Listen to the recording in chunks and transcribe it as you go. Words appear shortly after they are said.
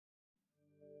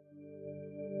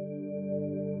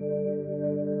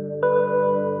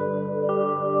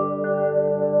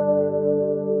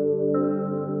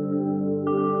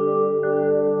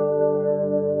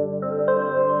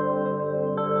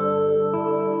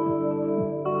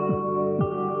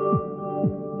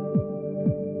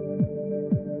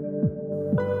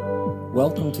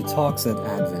Welcome to Talks at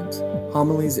Advent,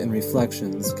 homilies and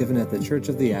reflections given at the Church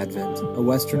of the Advent, a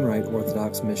Western Rite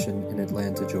Orthodox mission in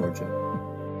Atlanta, Georgia.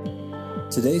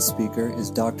 Today's speaker is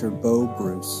Dr. Bo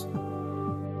Bruce.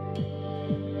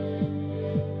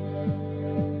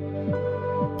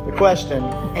 The question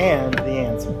and the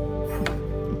answer.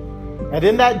 And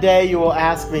in that day you will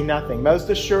ask me nothing. Most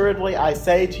assuredly I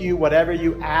say to you, whatever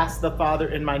you ask the Father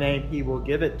in my name, he will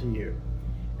give it to you.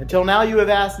 Until now you have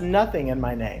asked nothing in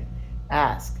my name.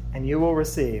 Ask, and you will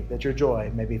receive, that your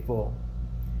joy may be full.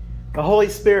 The Holy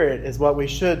Spirit is what we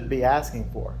should be asking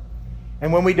for.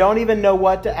 And when we don't even know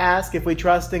what to ask, if we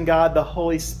trust in God, the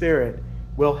Holy Spirit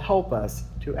will help us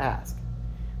to ask.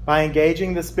 By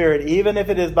engaging the Spirit, even if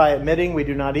it is by admitting we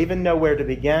do not even know where to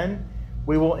begin,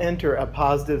 we will enter a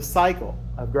positive cycle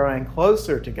of growing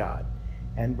closer to God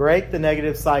and break the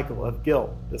negative cycle of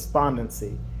guilt,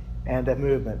 despondency, and a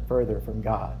movement further from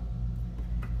God.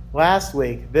 Last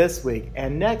week, this week,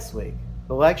 and next week,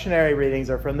 the lectionary readings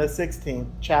are from the 16th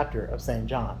chapter of St.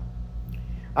 John.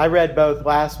 I read both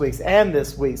last week's and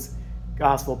this week's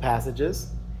gospel passages,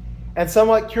 and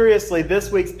somewhat curiously,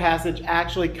 this week's passage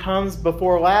actually comes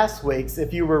before last week's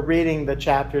if you were reading the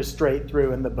chapters straight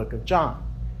through in the book of John.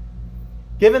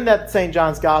 Given that St.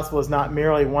 John's Gospel is not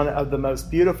merely one of the most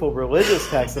beautiful religious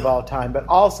texts of all time, but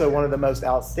also one of the most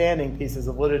outstanding pieces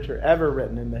of literature ever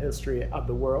written in the history of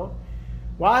the world,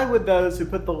 why would those who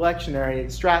put the lectionary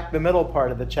extract the middle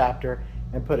part of the chapter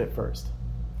and put it first?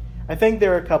 I think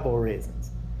there are a couple of reasons.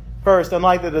 First,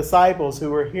 unlike the disciples who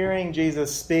were hearing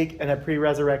Jesus speak in a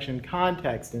pre-resurrection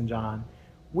context in John,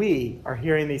 we are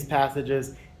hearing these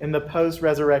passages in the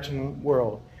post-resurrection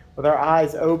world with our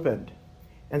eyes opened.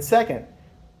 And second,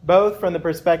 both from the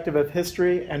perspective of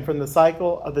history and from the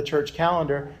cycle of the church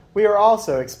calendar, we are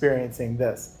also experiencing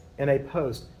this in a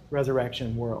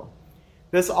post-resurrection world.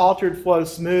 This altered flow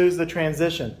smooths the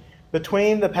transition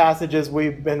between the passages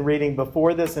we've been reading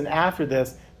before this and after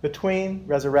this, between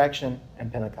resurrection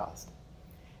and Pentecost.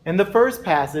 In the first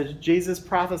passage, Jesus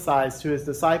prophesies to his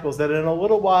disciples that in a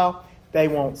little while they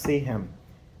won't see him.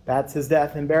 That's his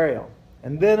death and burial.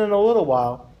 And then in a little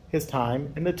while, his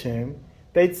time in the tomb,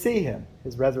 they'd see him,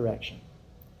 his resurrection.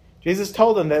 Jesus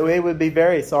told them that they would be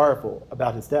very sorrowful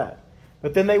about his death,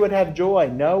 but then they would have joy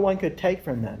no one could take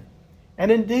from them. And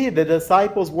indeed, the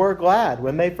disciples were glad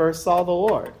when they first saw the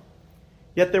Lord.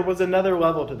 Yet there was another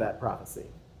level to that prophecy.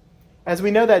 As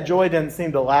we know, that joy didn't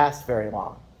seem to last very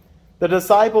long. The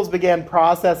disciples began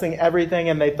processing everything,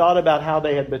 and they thought about how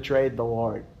they had betrayed the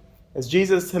Lord. As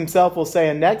Jesus himself will say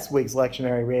in next week's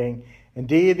lectionary reading,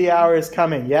 "Indeed, the hour is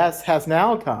coming, yes, has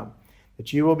now come,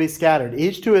 that you will be scattered,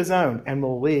 each to his own, and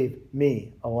will leave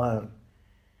me alone."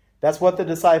 That's what the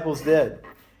disciples did.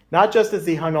 Not just as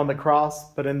he hung on the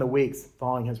cross, but in the weeks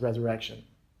following his resurrection.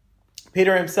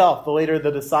 Peter himself, the leader of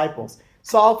the disciples,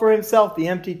 saw for himself the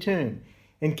empty tomb,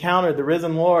 encountered the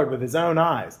risen Lord with his own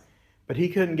eyes, but he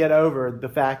couldn't get over the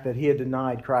fact that he had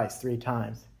denied Christ 3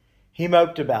 times. He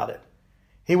moped about it.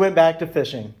 He went back to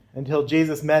fishing until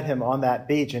Jesus met him on that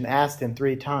beach and asked him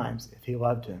 3 times if he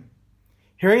loved him.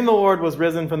 Hearing the Lord was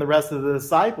risen from the rest of the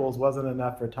disciples wasn't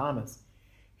enough for Thomas.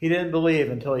 He didn't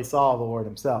believe until he saw the Lord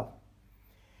himself.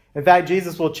 In fact,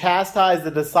 Jesus will chastise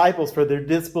the disciples for their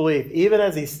disbelief, even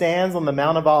as he stands on the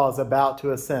Mount of Olives about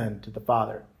to ascend to the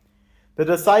Father. The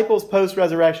disciples'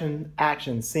 post-resurrection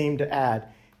actions seem to add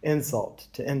insult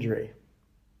to injury.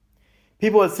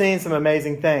 People had seen some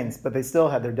amazing things, but they still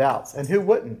had their doubts. And who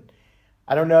wouldn't?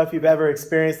 I don't know if you've ever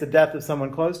experienced the death of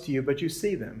someone close to you, but you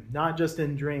see them, not just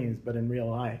in dreams, but in real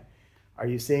life. Are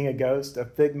you seeing a ghost, a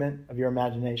figment of your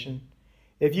imagination?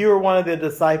 If you were one of the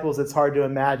disciples, it's hard to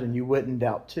imagine you wouldn't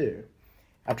doubt too.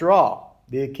 After all,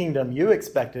 the kingdom you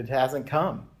expected hasn't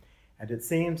come, and it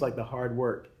seems like the hard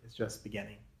work is just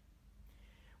beginning.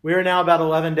 We are now about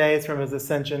 11 days from his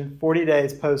ascension, 40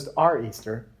 days post our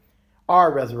Easter,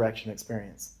 our resurrection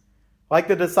experience. Like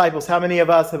the disciples, how many of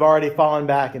us have already fallen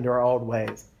back into our old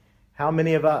ways? How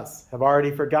many of us have already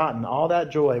forgotten all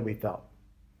that joy we felt?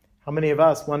 How many of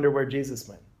us wonder where Jesus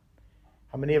went?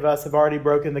 How many of us have already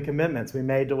broken the commitments we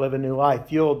made to live a new life,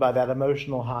 fueled by that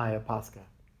emotional high of Pascha?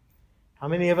 How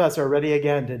many of us are ready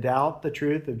again to doubt the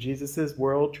truth of Jesus'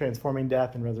 world-transforming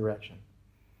death and resurrection?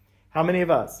 How many of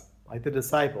us, like the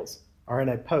disciples, are in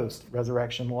a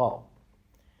post-resurrection lull?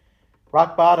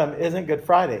 Rock bottom isn't Good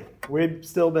Friday. We've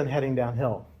still been heading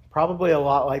downhill, probably a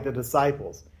lot like the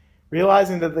disciples,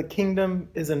 realizing that the kingdom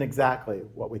isn't exactly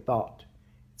what we thought.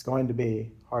 It's going to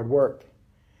be hard work.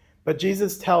 But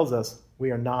Jesus tells us we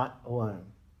are not alone.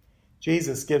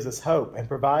 Jesus gives us hope and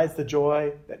provides the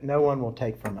joy that no one will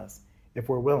take from us if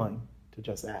we're willing to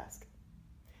just ask.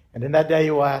 And in that day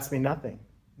you will ask me nothing.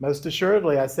 Most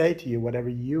assuredly, I say to you, whatever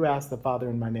you ask the Father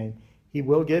in my name, he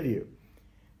will give you.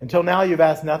 Until now you've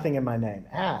asked nothing in my name.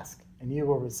 Ask, and you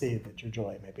will receive, that your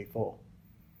joy may be full.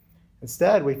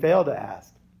 Instead, we fail to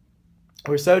ask.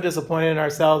 We're so disappointed in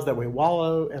ourselves that we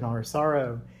wallow in our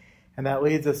sorrow, and that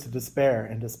leads us to despair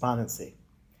and despondency.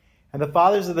 And the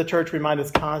fathers of the church remind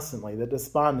us constantly that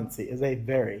despondency is a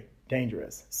very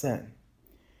dangerous sin.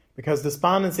 Because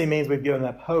despondency means we've given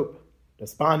up hope.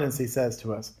 Despondency says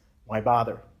to us, why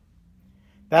bother?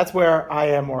 That's where I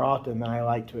am more often than I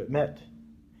like to admit.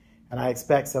 And I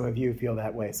expect some of you feel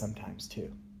that way sometimes too.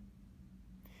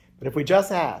 But if we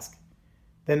just ask,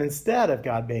 then instead of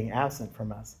God being absent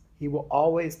from us, he will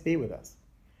always be with us.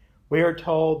 We are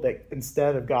told that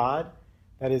instead of God,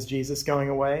 that is Jesus going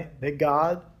away, that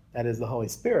God, that is the Holy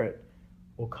Spirit,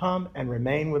 will come and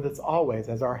remain with us always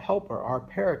as our helper, our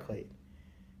paraclete.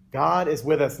 God is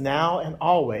with us now and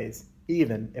always,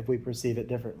 even if we perceive it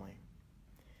differently.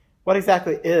 What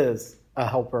exactly is a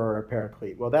helper or a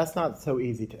paraclete? Well, that's not so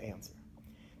easy to answer.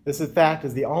 This, in fact,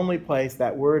 is the only place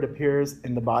that word appears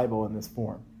in the Bible in this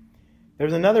form.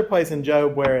 There's another place in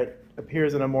Job where it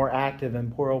appears in a more active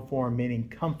and plural form, meaning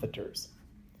comforters.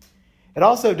 It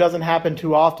also doesn't happen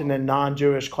too often in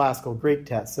non-Jewish classical Greek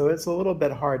texts, so it's a little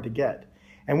bit hard to get.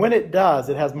 And when it does,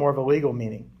 it has more of a legal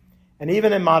meaning. And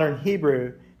even in modern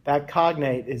Hebrew, that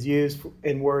cognate is used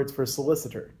in words for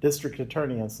solicitor, district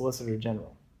attorney, and solicitor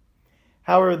general.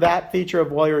 However, that feature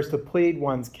of lawyers to plead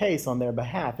one's case on their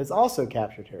behalf is also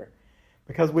captured here,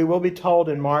 because we will be told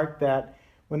in Mark that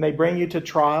when they bring you to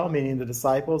trial, meaning the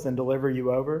disciples, and deliver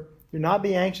you over, do not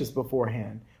be anxious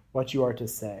beforehand what you are to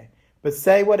say, but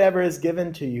say whatever is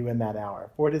given to you in that hour,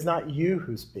 for it is not you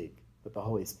who speak, but the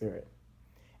Holy Spirit.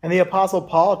 And the Apostle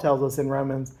Paul tells us in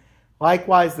Romans,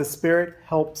 likewise the Spirit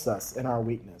helps us in our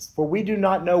weakness, for we do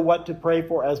not know what to pray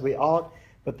for as we ought,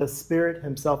 but the Spirit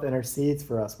himself intercedes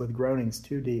for us with groanings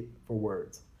too deep for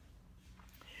words.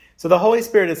 So the Holy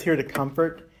Spirit is here to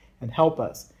comfort and help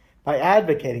us by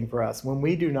advocating for us when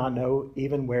we do not know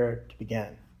even where to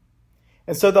begin.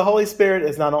 And so the Holy Spirit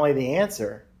is not only the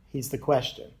answer, he's the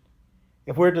question.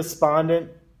 If we're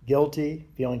despondent, guilty,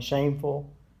 feeling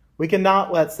shameful, we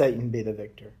cannot let Satan be the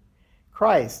victor.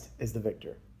 Christ is the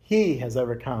victor. He has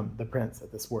overcome the prince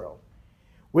of this world.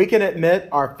 We can admit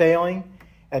our failing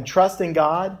and trust in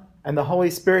God, and the Holy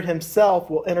Spirit himself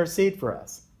will intercede for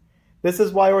us. This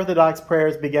is why Orthodox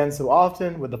prayers begin so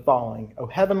often with the following: O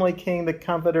heavenly King, the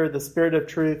Comforter, the Spirit of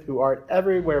truth, who art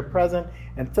everywhere present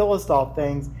and fillest all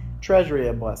things, treasury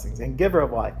of blessings and giver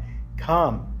of life,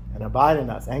 come and abide in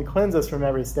us and cleanse us from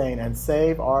every stain and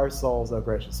save our souls, O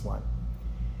gracious one.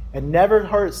 It never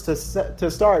hurts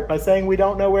to start by saying we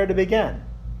don't know where to begin.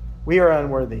 We are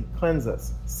unworthy. Cleanse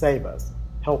us, save us,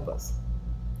 help us.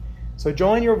 So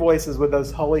join your voices with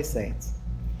those holy saints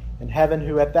in heaven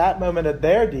who at that moment of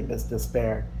their deepest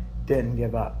despair didn't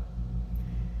give up.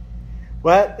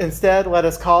 Instead, let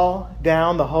us call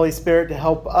down the Holy Spirit to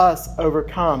help us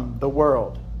overcome the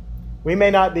world. We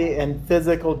may not be in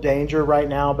physical danger right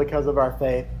now because of our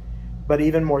faith, but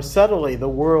even more subtly, the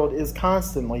world is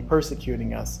constantly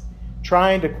persecuting us,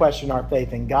 trying to question our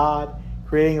faith in God,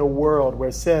 creating a world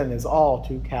where sin is all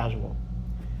too casual.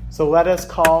 So let us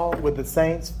call with the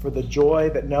saints for the joy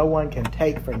that no one can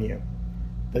take from you,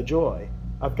 the joy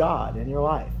of God in your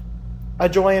life. A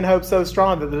joy and hope so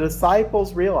strong that the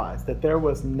disciples realized that there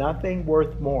was nothing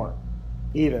worth more,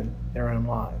 even their own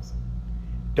lives.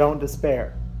 Don't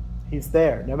despair. He's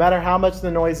there. No matter how much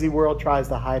the noisy world tries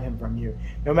to hide him from you,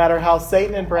 no matter how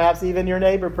Satan and perhaps even your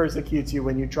neighbor persecutes you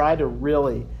when you try to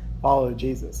really follow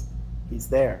Jesus, he's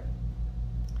there.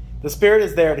 The Spirit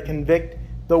is there to convict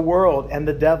the world and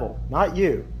the devil, not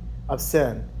you, of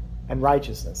sin and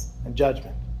righteousness and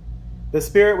judgment. The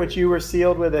Spirit which you were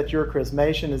sealed with at your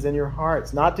chrismation is in your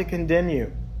hearts, not to condemn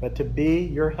you, but to be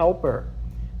your helper,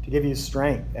 to give you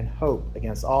strength and hope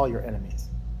against all your enemies.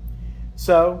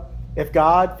 So, if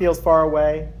God feels far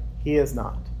away, he is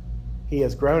not. He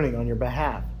is groaning on your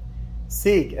behalf.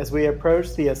 Seek, as we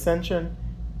approach the ascension,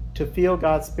 to feel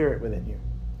God's Spirit within you.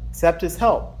 Accept his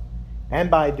help, and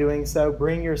by doing so,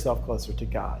 bring yourself closer to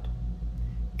God.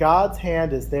 God's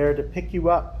hand is there to pick you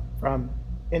up from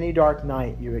any dark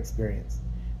night you experience.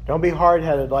 Don't be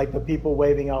hard-headed like the people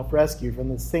waving off rescue from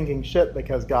the sinking ship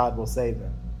because God will save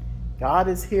them. God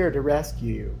is here to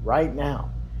rescue you right now.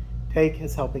 Take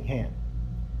his helping hand.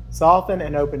 Soften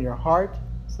and open your heart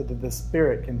so that the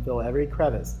Spirit can fill every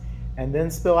crevice and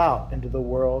then spill out into the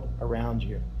world around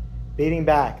you, beating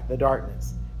back the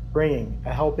darkness, bringing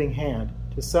a helping hand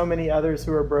to so many others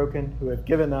who are broken, who have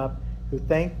given up, who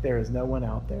think there is no one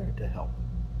out there to help.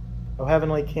 O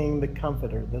heavenly King, the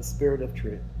Comforter, the Spirit of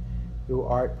truth, who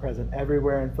art present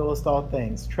everywhere and fillest all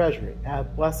things, treasury,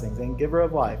 have blessings, and giver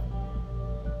of life,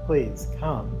 please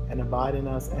come and abide in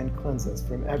us and cleanse us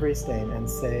from every stain and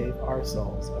save our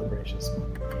souls, O gracious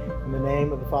one. In the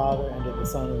name of the Father, and of the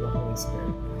Son, and of the Holy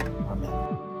Spirit.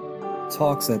 Amen.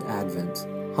 Talks at Advent.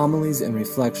 Homilies and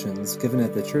reflections given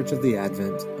at the Church of the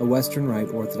Advent, a Western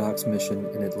Rite Orthodox mission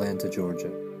in Atlanta,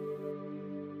 Georgia.